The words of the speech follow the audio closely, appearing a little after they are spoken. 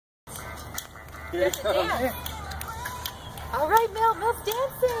You have to dance. All right, Mill's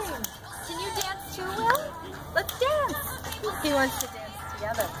dancing. Can you dance too, Will? Let's dance. He wants to dance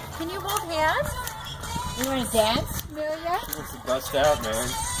together. Can you hold hands? You want to dance, Amelia? He wants to bust out, man.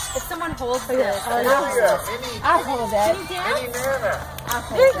 If someone holds this, I'll hold that. Can you dance?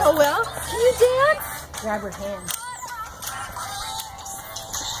 There you go, Will. Can you dance? Grab her hand.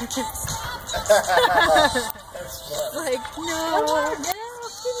 Like, no.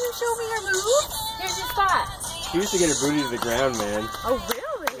 Can you show me your move? Here's your spot. He used to get her booty to the ground, man. Oh,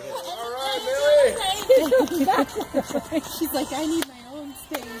 really? All right, Millie. She's like, I need my own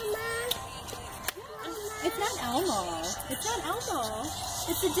space. It's not Elmo. It's not Elmo.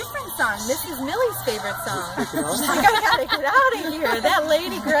 It's a different song. This is Millie's favorite song. She's like, I gotta get out of here. That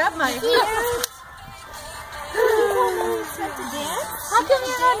lady grabbed my hand. How come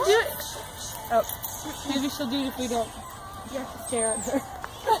you're not doing it? Oh, Maybe she'll do it if we don't. You have to stare at her.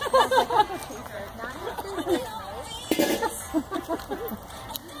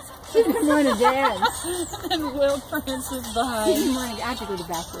 She didn't want to dance. And Will prances behind. She didn't want to. I have to go to the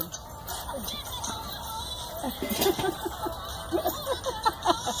bathroom.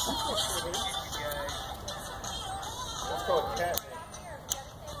 Let's call it cat.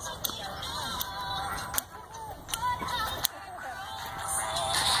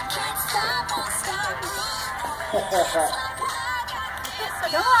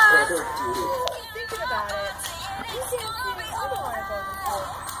 Come on. Keep thinking about it. You can't see the other one of those.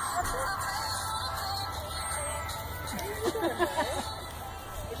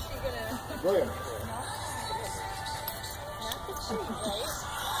 Is she gonna? William. Not the tree, right?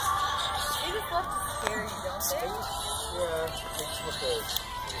 They just love to scare you, don't they? Yeah, it's okay.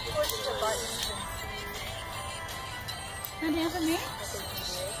 Push the buttons and Can you dance with me?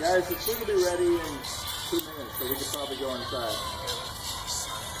 Guys, the food will be ready in 2 minutes, so we can probably go inside.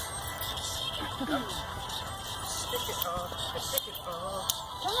 Come on.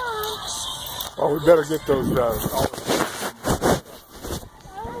 Oh, we better get those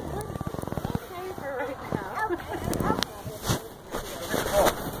Okay for right now.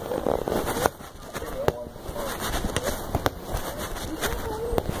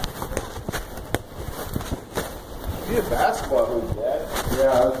 You need a basketball hoop, Dad.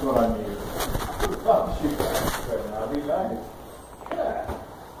 Yeah, that's what I need. Oh, shoot that right now. Be nice. Yeah.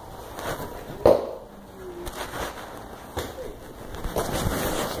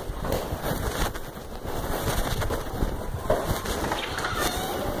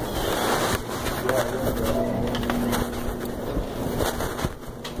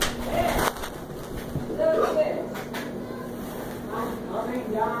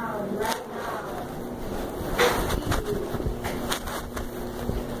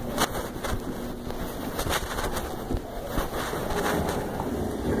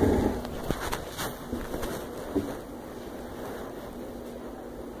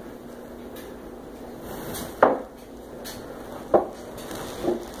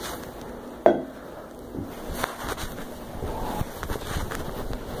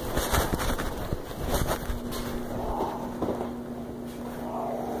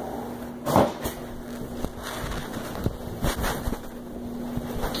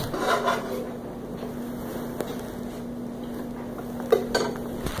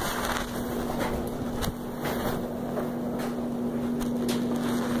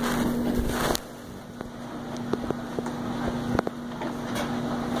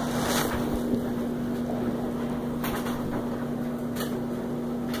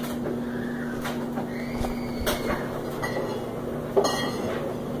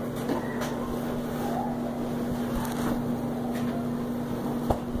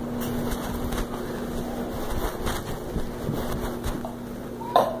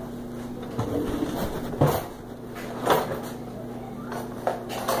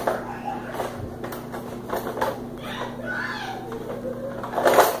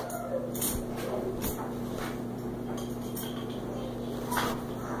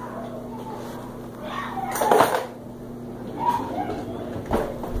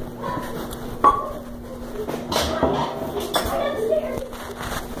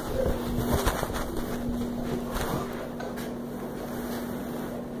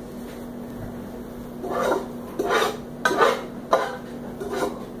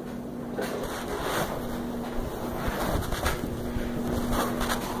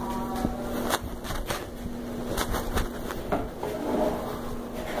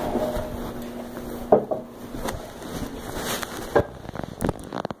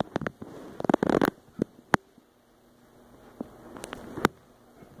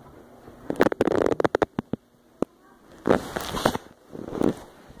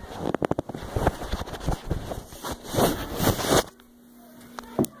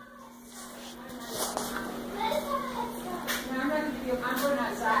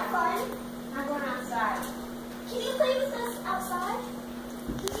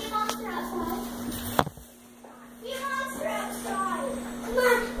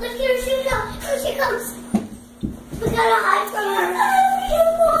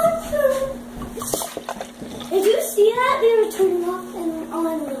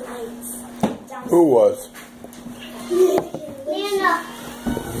 Who was? Nana.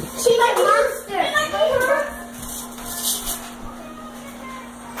 She's a monster.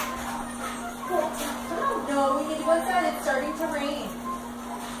 No, we need to go inside. It's starting to rain.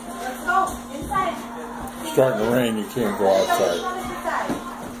 Let's go inside. It's starting to rain. You can't go outside.